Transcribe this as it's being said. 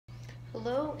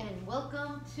Hello and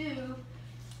welcome to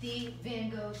the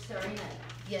VanGogh Starry Night.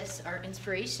 Yes, our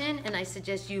inspiration, and I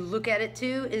suggest you look at it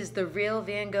too, is the real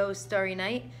VanGogh Starry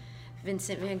Night.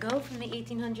 Vincent van Gogh from the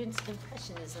 1800s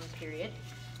Impressionism period.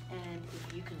 And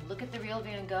if you can look at the real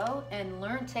Van Gogh and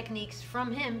learn techniques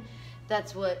from him,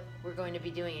 that's what we're going to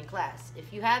be doing in class.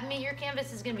 If you have me, your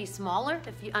canvas is going to be smaller.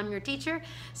 I'm your teacher,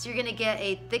 so you're going to get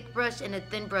a thick brush and a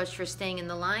thin brush for staying in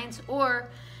the lines. Or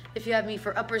if you have me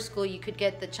for upper school, you could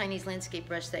get the Chinese landscape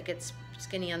brush that gets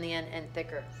skinny on the end and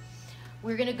thicker.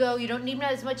 We're going to go, you don't need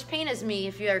as much paint as me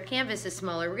if your canvas is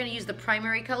smaller. We're going to use the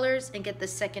primary colors and get the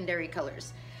secondary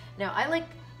colors. Now,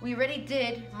 we already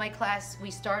did my class. We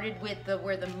started with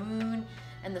where the moon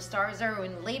and the stars are,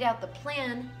 and laid out the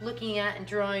plan, looking at and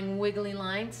drawing wiggly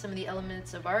lines, some of the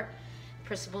elements of art,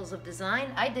 principles of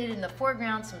design. I did in the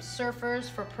foreground some surfers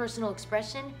for personal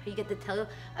expression. You get to tell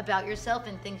about yourself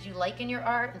and things you like in your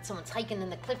art, and someone's hiking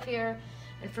in the cliff here.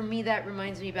 And for me, that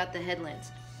reminds me about the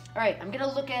headlands. All right, I'm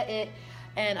gonna look at it,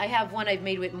 and I have one I've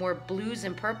made with more blues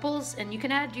and purples, and you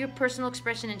can add your personal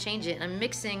expression and change it. I'm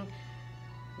mixing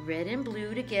red and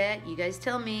blue to get, you guys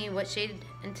tell me, what shade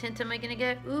and tint am I gonna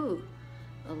get? Ooh,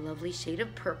 a lovely shade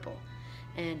of purple.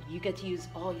 And you get to use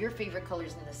all your favorite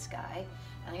colors in the sky.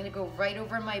 And I'm gonna go right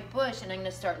over my bush, and I'm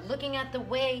gonna start looking at the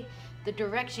way the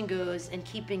direction goes and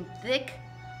keeping thick,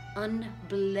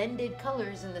 unblended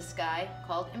colors in the sky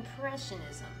called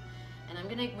Impressionism. And I'm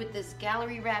gonna, with this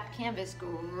gallery wrap canvas, go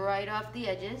right off the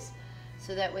edges,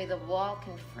 so that way the wall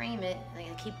can frame it. And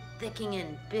I'm gonna keep thickening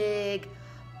in big,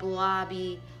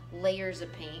 blobby layers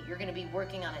of paint. You're gonna be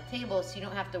working on a table, so you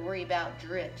don't have to worry about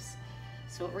drips.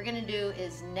 So what we're gonna do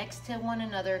is next to one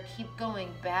another, keep going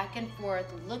back and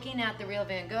forth, looking at the real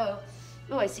Van Gogh.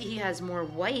 Oh, I see he has more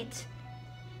white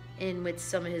in with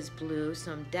some of his blue,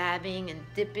 so I'm dabbing and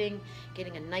dipping,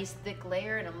 getting a nice thick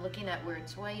layer, and I'm looking at where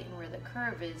it's white and where the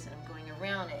curve is, and I'm going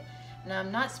around it. Now,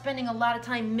 I'm not spending a lot of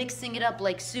time mixing it up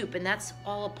like soup, and that's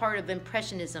all a part of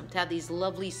Impressionism, to have these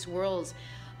lovely swirls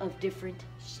of different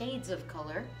shades of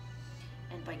color.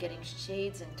 And by getting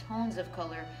shades and tones of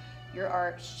color, your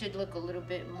art should look a little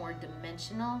bit more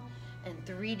dimensional and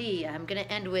 3D. I'm gonna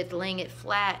end with laying it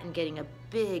flat and getting a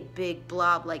big, big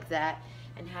blob like that,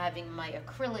 and having my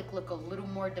acrylic look a little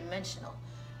more dimensional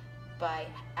by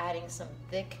adding some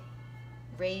thick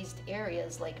raised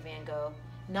areas like Van Gogh,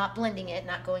 not blending it,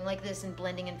 not going like this and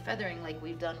blending and feathering like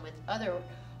we've done with other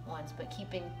ones, but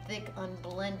keeping thick,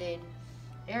 unblended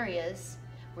areas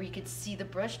where you could see the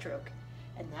brushstroke.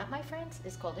 And that, my friends,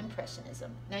 is called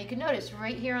Impressionism. Now you can notice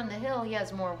right here on the hill, he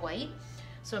has more white.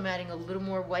 So I'm adding a little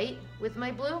more white with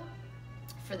my blue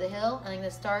for the hill. And I'm gonna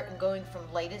start and going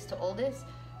from lightest to oldest.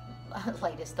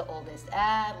 Lightest to oldest,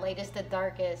 lightest to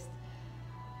darkest.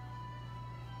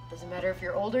 Doesn't matter if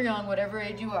you're old or young, whatever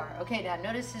age you are. Okay, now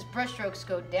notice his brushstrokes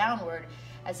go downward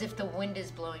as if the wind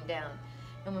is blowing down.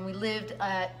 And when we lived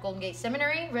at Golden Gate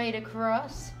Seminary, right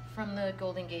across from the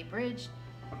Golden Gate Bridge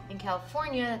in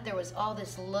California, there was all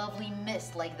this lovely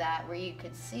mist like that where you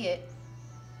could see it,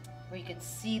 where you could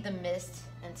see the mist.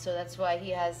 And so that's why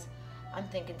he has, I'm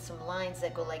thinking, some lines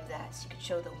that go like that, so you could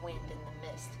show the wind and the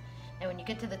mist. And when you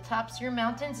get to the tops of your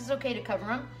mountains, it's okay to cover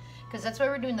them, because that's why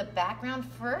we're doing the background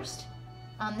first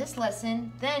on this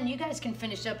lesson. Then you guys can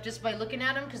finish up just by looking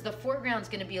at them, because the foreground's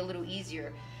gonna be a little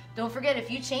easier. Don't forget, if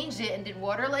you changed it and did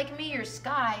water like me, your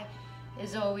sky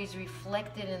is always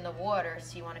reflected in the water,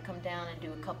 so you want to come down and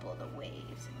do a couple of the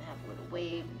waves and have a little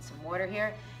wave and some water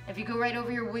here. If you go right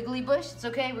over your wiggly bush, it's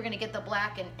okay. We're going to get the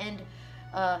black and end.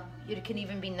 It can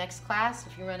even be next class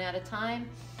if you run out of time,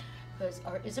 because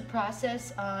art is a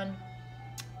process on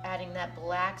adding that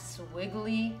black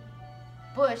swiggly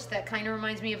bush that kind of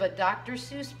reminds me of a Dr.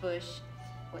 Seuss bush,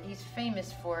 what he's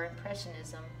famous for,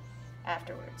 Impressionism,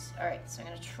 afterwards. All right, so I'm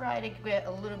going to try to get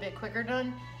a little bit quicker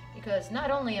done, because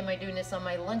not only am I doing this on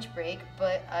my lunch break,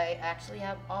 but I actually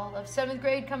have all of 7th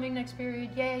grade coming next period.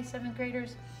 Yay, 7th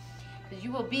graders. Because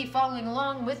you will be following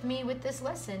along with me with this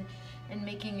lesson and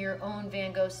making your own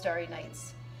Van Gogh Starry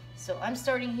Nights. So I'm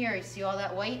starting here. You see all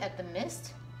that white at the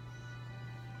mist?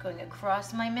 Going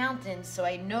across my mountains, so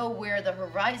I know where the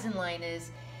horizon line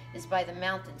is by the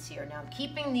mountains here. Now I'm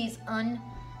keeping these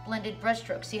unblended brush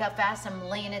strokes. See how fast I'm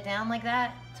laying it down like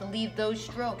that? To leave those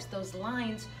strokes, those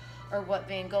lines, are what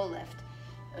Van Gogh left,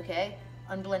 okay?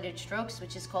 Unblended strokes,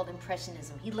 which is called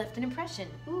Impressionism. He left an impression.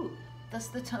 Ooh, thus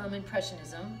the term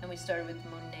Impressionism. And we started with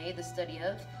Monet, the study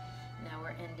of. Now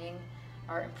we're ending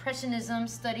our Impressionism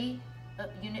study,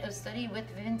 unit of study with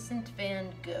Vincent van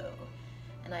Gogh.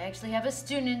 And I actually have a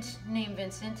student named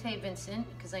Vincent. Hey, Vincent,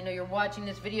 because I know you're watching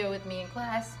this video with me in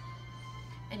class,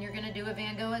 and you're gonna do a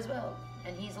Van Gogh as well.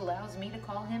 And he allows me to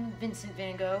call him Vincent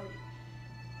van Gogh,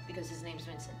 because his name's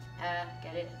Vincent.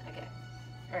 Get it? Okay.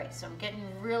 All right, so I'm getting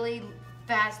really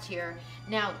fast here.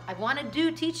 Now, I want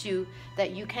to teach you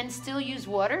that you can still use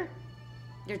water.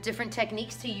 There's different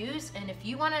techniques to use, and if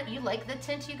you like the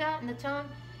tint you got in the tone,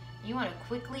 you want to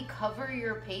quickly cover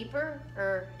your paper,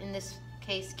 or in this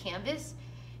case, canvas,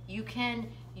 you can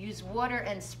use water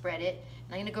and spread it.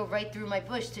 And I'm going to go right through my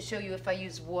bush to show you if I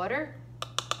use water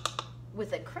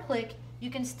with acrylic, you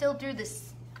can still do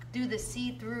the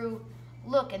see-through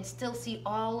look and still see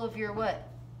all of your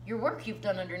work you've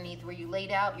done underneath, where you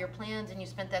laid out your plans and you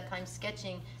spent that time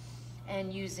sketching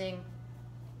and using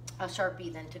a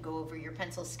Sharpie then to go over your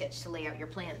pencil sketch to lay out your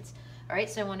plans. All right,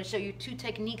 so I want to show you 2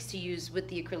 techniques to use with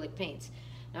the acrylic paints.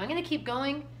 Now I'm going to keep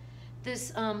going.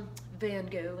 This Van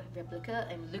Gogh replica,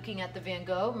 I'm looking at the Van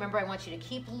Gogh. Remember, I want you to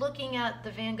keep looking at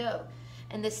the Van Gogh.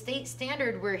 And the state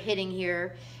standard we're hitting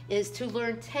here is to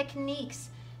learn techniques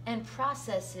and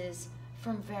processes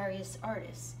from various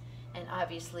artists. And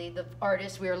obviously the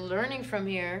artists we are learning from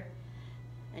here,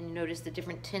 and you notice the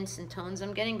different tints and tones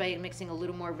I'm getting by mixing a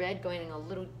little more red, going a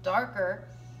little darker,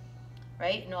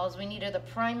 right? And all we need are the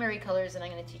primary colors, and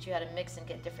I'm going to teach you how to mix and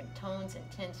get different tones and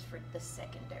tints for the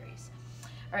secondaries.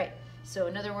 All right, so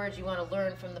in other words, you want to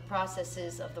learn from the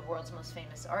processes of the world's most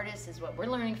famous artists is what we're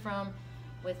learning from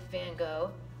with Van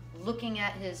Gogh, looking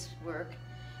at his work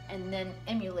and then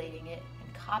emulating it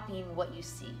and copying what you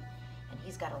see. And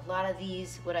he's got a lot of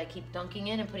these, what I keep dunking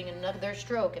in and putting another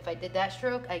stroke. If I did that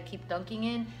stroke, I keep dunking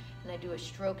in and I do a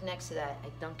stroke next to that. I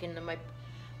dunk into my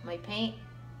paint,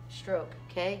 stroke,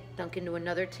 okay? Dunk into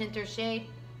another tint or shade,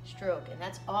 stroke. And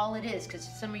that's all it is, because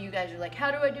some of you guys are like,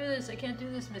 how do I do this? I can't do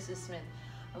this, Mrs. Smith.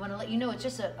 I want to let you know it's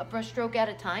just a brush stroke at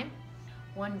a time.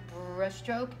 One brush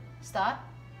stroke, stop,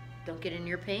 dunk it in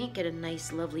your paint, get a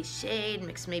nice lovely shade,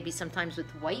 mix maybe sometimes with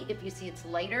white if you see it's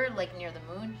lighter, like near the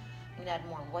moon. I'm gonna add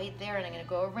more white there, and I'm gonna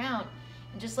go around.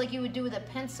 And just like you would do with a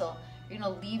pencil, you're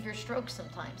gonna leave your strokes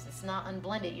sometimes. It's not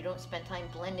unblended. You don't spend time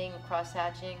blending,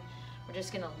 cross-hatching. We're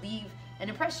just gonna leave an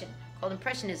impression called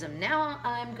impressionism. Now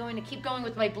I'm going to keep going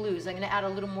with my blues. I'm gonna add a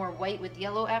little more white with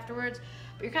yellow afterwards,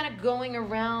 but you're kind of going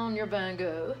around your Van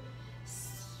Gogh,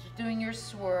 doing your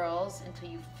swirls until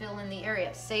you fill in the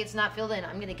area. Say it's not filled in,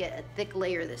 I'm gonna get a thick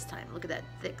layer this time. Look at that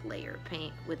thick layer of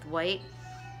paint with white.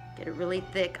 Get it really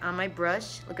thick on my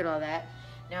brush. Look at all that.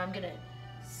 Now I'm gonna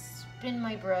spin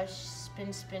my brush,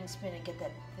 spin, spin, spin, and get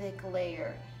that thick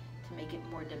layer to make it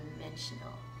more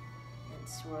dimensional and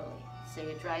swirly. Say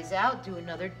it dries out, do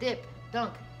another dip,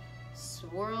 dunk,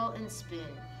 swirl and spin.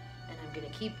 And I'm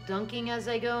gonna keep dunking as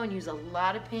I go and use a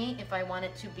lot of paint if I want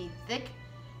it to be thick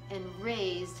and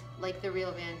raised like the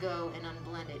real Van Gogh and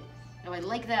unblended. Now I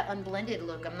like that unblended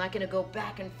look. I'm not gonna go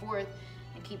back and forth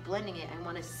and keep blending it. I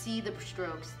wanna see the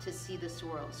strokes to see the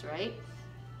swirls, right?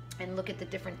 And look at the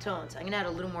different tones. I'm gonna add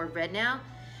a little more red now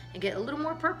and get a little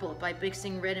more purple by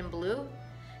mixing red and blue.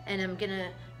 And I'm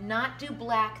gonna not do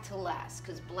black to last,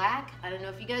 because black, I don't know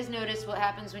if you guys notice what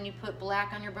happens when you put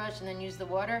black on your brush and then use the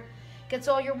water. Gets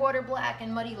all your water black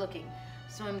and muddy looking.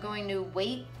 So I'm going to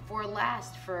wait for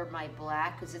last for my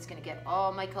black, because it's gonna get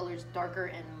all my colors darker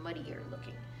and muddier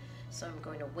looking. So I'm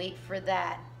going to wait for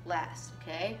that last,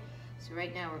 okay? So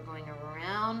right now we're going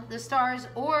around the stars,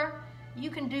 or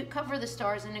you can cover the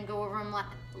stars and then go over them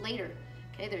later.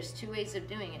 Okay, there's 2 ways of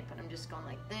doing it, but I'm just going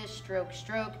like this, stroke,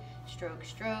 stroke, stroke,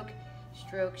 stroke,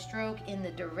 stroke, stroke, in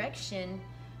the direction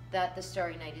that the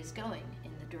Starry Night is going,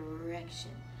 in the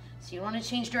direction. So you want to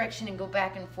change direction and go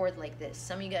back and forth like this.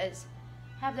 Some of you guys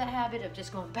have that habit of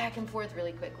just going back and forth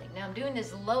really quickly. Now I'm doing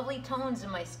these lovely tones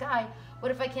in my sky.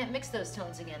 What if I can't mix those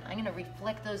tones again? I'm going to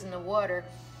reflect those in the water.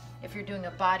 If you're doing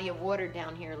a body of water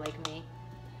down here like me,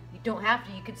 you don't have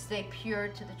to. You could stay pure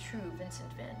to the true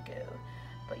Vincent van Gogh.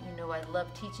 But you know I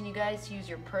love teaching you guys to use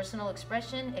your personal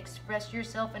expression, express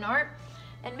yourself in art,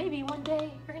 and maybe one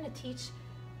day you're going to teach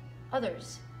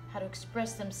others how to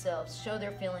express themselves, show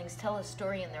their feelings, tell a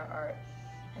story in their art.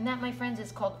 And that, my friends,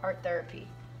 is called art therapy.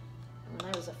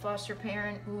 When I was a foster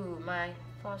parent, my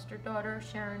foster daughter,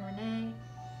 Sharon Renee,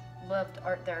 loved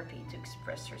art therapy to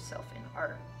express herself in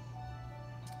art.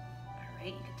 All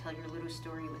right, you can tell your little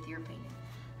story with your painting.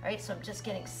 All right, so I'm just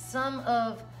getting some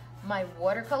of my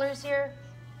watercolors here.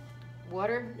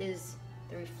 Water is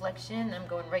the reflection. I'm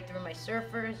going right through my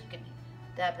surfers. You can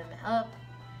dab them up.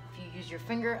 If you use your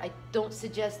finger, I don't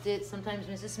suggest it. Sometimes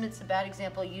Mrs. Smith's a bad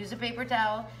example. Use a paper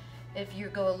towel if you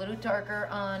go a little darker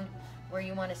on where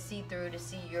you want to see through to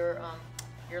see your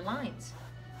lines,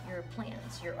 your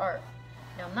plans, your art.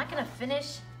 Now I'm not going to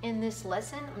finish in this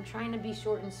lesson. I'm trying to be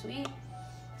short and sweet.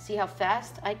 See how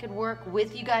fast I could work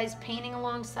with you guys painting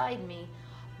alongside me,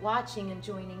 watching and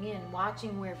joining in,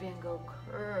 watching where Van Gogh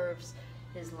curves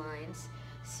his lines,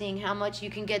 seeing how much you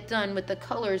can get done with the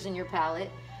colors in your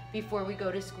palette before we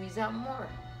go to squeeze out more.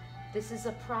 This is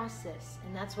a process,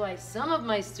 and that's why some of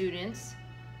my students,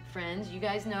 friends, you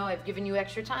guys know I've given you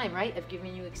extra time, right? I've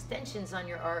given you extensions on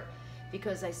your art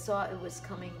because I saw it was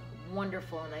coming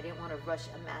wonderful and I didn't want to rush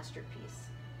a masterpiece.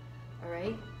 All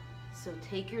right? So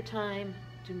take your time.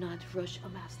 Do not rush a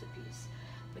masterpiece,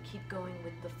 but keep going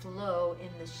with the flow in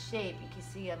the shape. You can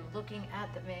see I'm looking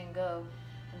at the Van Gogh.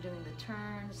 I'm doing the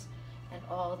turns and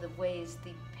all the ways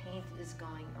the paint is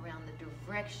going around the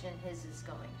direction his is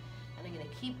going. And I'm going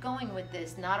to keep going with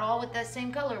this, not all with that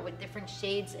same color, with different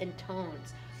shades and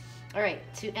tones. All right,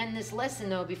 to end this lesson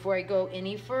though, before I go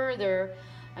any further,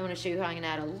 I want to show you how I'm going to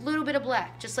add a little bit of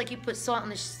black, just like you put salt on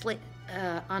the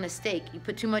on a steak. You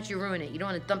put too much, you ruin it. You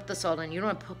don't want to dump the salt in. You don't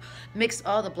want to mix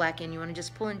all the black in. You want to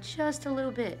just pull in just a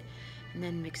little bit and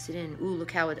then mix it in. Ooh, look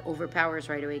how it overpowers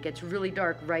right away. It gets really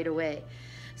dark right away.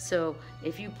 So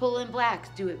if you pull in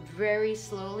black, do it very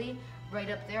slowly. Right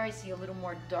up there, I see a little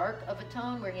more dark of a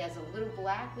tone where he has a little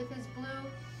black with his blue.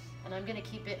 And I'm going to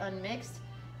keep it unmixed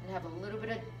and have a little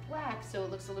bit of black so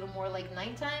it looks a little more like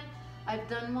nighttime. I've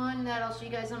done one that I'll show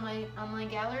you guys on my online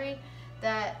gallery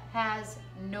that has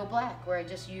no black, where I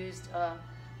just used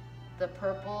the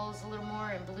purples a little more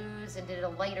and blues and did a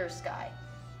lighter sky.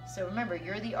 So remember,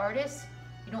 you're the artist.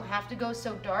 You don't have to go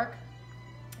so dark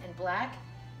and black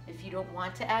if you don't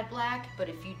want to add black, but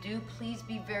if you do, please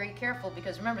be very careful,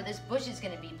 because remember, this bush is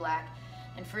going to be black,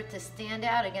 and for it to stand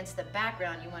out against the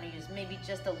background, you want to use maybe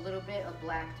just a little bit of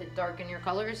black to darken your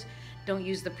colors. Don't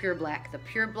use the pure black. The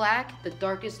pure black, the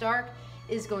darkest dark,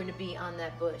 is going to be on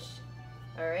that bush.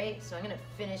 All right, so I'm going to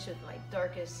finish with my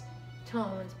darkest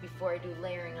tones before I do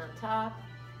layering on top.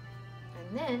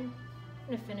 And then I'm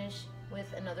going to finish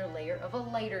with another layer of a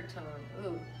lighter tone.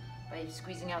 Ooh, by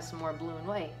squeezing out some more blue and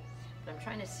white. But I'm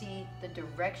trying to see the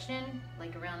direction,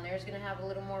 like around there is going to have a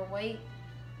little more white,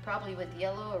 probably with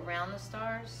yellow around the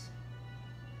stars.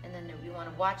 And then we want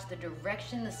to watch the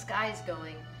direction the sky is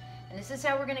going. And this is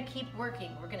how we're going to keep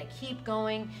working. We're going to keep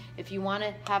going. If you want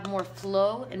to have more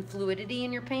flow and fluidity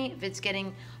in your paint, if it's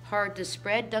getting hard to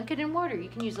spread, dunk it in water. You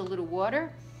can use a little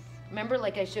water. Remember,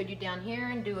 like I showed you down here,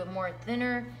 and do a more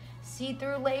thinner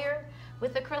see-through layer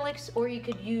with acrylics, or you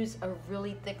could use a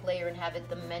really thick layer and have it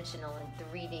dimensional and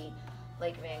 3D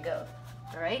like Van Gogh.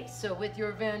 All right, so with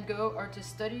your Van Gogh art to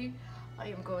study, I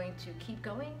am going to keep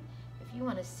going. If you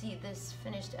want to see this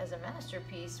finished as a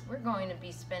masterpiece, we're going to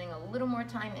be spending a little more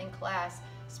time in class,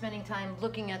 spending time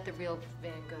looking at the real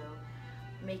Van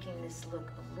Gogh, making this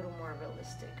look a little more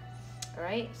realistic. All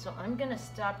right, so I'm gonna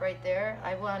stop right there.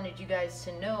 I wanted you guys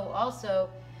to know also,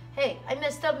 hey, I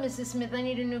messed up, Mrs. Smith, I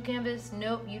need a new canvas.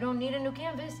 Nope, you don't need a new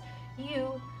canvas.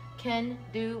 You can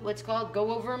do what's called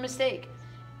go over a mistake.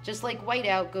 Just like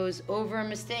whiteout goes over a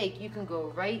mistake, you can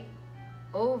go right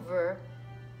over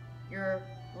your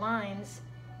lines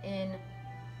in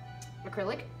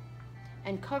acrylic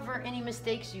and cover any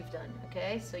mistakes you've done,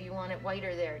 okay? So you want it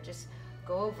whiter there, just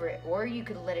go over it. Or you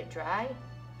could let it dry.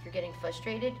 If you're getting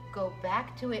frustrated, go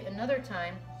back to it another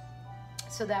time,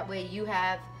 so that way you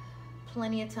have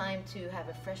plenty of time to have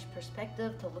a fresh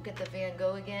perspective, to look at the Van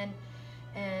Gogh again,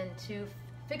 and to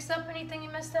fix up anything you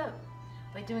messed up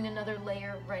by doing another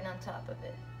layer right on top of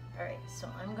it. All right, so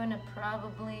I'm gonna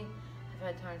probably, I've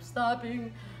had time stopping,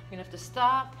 I'm gonna have to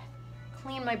stop,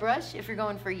 clean my brush. If you're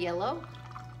going for yellow,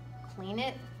 clean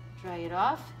it, dry it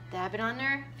off, dab it on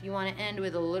there. If you want to end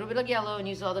with a little bit of yellow and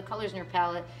use all the colors in your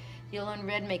palette, yellow and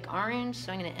red make orange,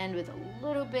 so I'm going to end with a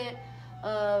little bit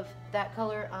of that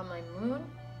color on my moon,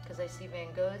 because I see Van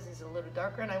Gogh's is a little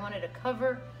darker, and I wanted to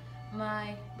cover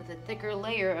my, with a thicker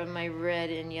layer of my red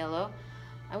and yellow,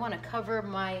 I want to cover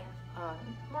my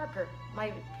marker,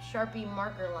 my Sharpie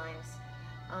marker lines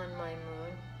on my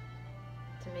moon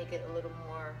to make it a little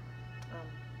more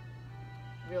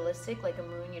realistic, like a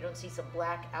moon. You don't see some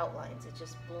black outlines, it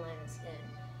just blends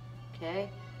in, okay?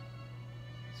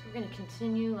 So we're going to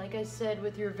continue, like I said,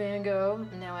 with your Van Gogh.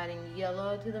 I'm now adding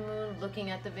yellow to the moon,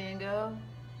 looking at the Van Gogh.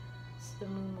 So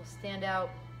the moon will stand out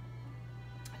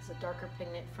as a darker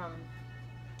pigment from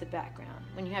the background.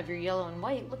 When you have your yellow and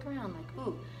white, look around like,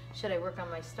 ooh, should I work on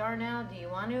my star now? Do you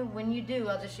want to? When you do,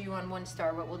 I'll just show you on one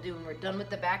star what we'll do when we're done with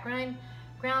the background.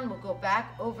 We'll go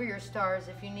back over your stars.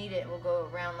 If you need it, we'll go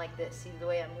around like this. See the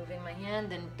way I'm moving my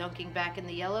hand and dunking back in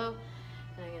the yellow?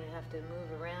 And I'm going to have to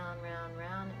move around, round,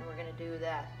 round, and we're going to do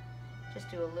that. Just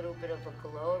do a little bit of a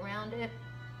glow around it,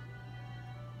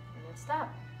 and then stop,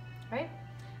 right?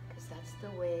 Because that's the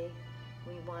way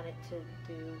we want it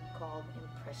to do, called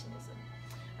Impressionism.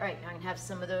 All right, now I'm going to have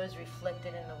some of those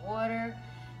reflected in the water.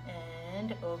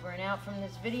 And over and out from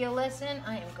this video lesson,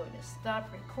 I am going to stop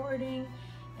recording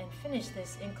and finish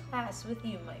this in class with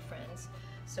you, my friends.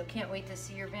 So can't wait to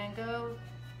see your Van Gogh.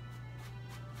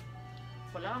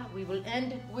 Voila, we will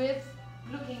end with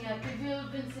looking at the real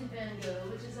Vincent Van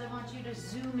Gogh, which is, I want you to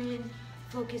zoom in,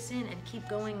 focus in, and keep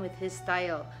going with his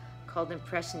style called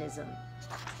Impressionism.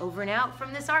 Over and out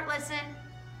from this art lesson.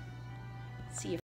 See you.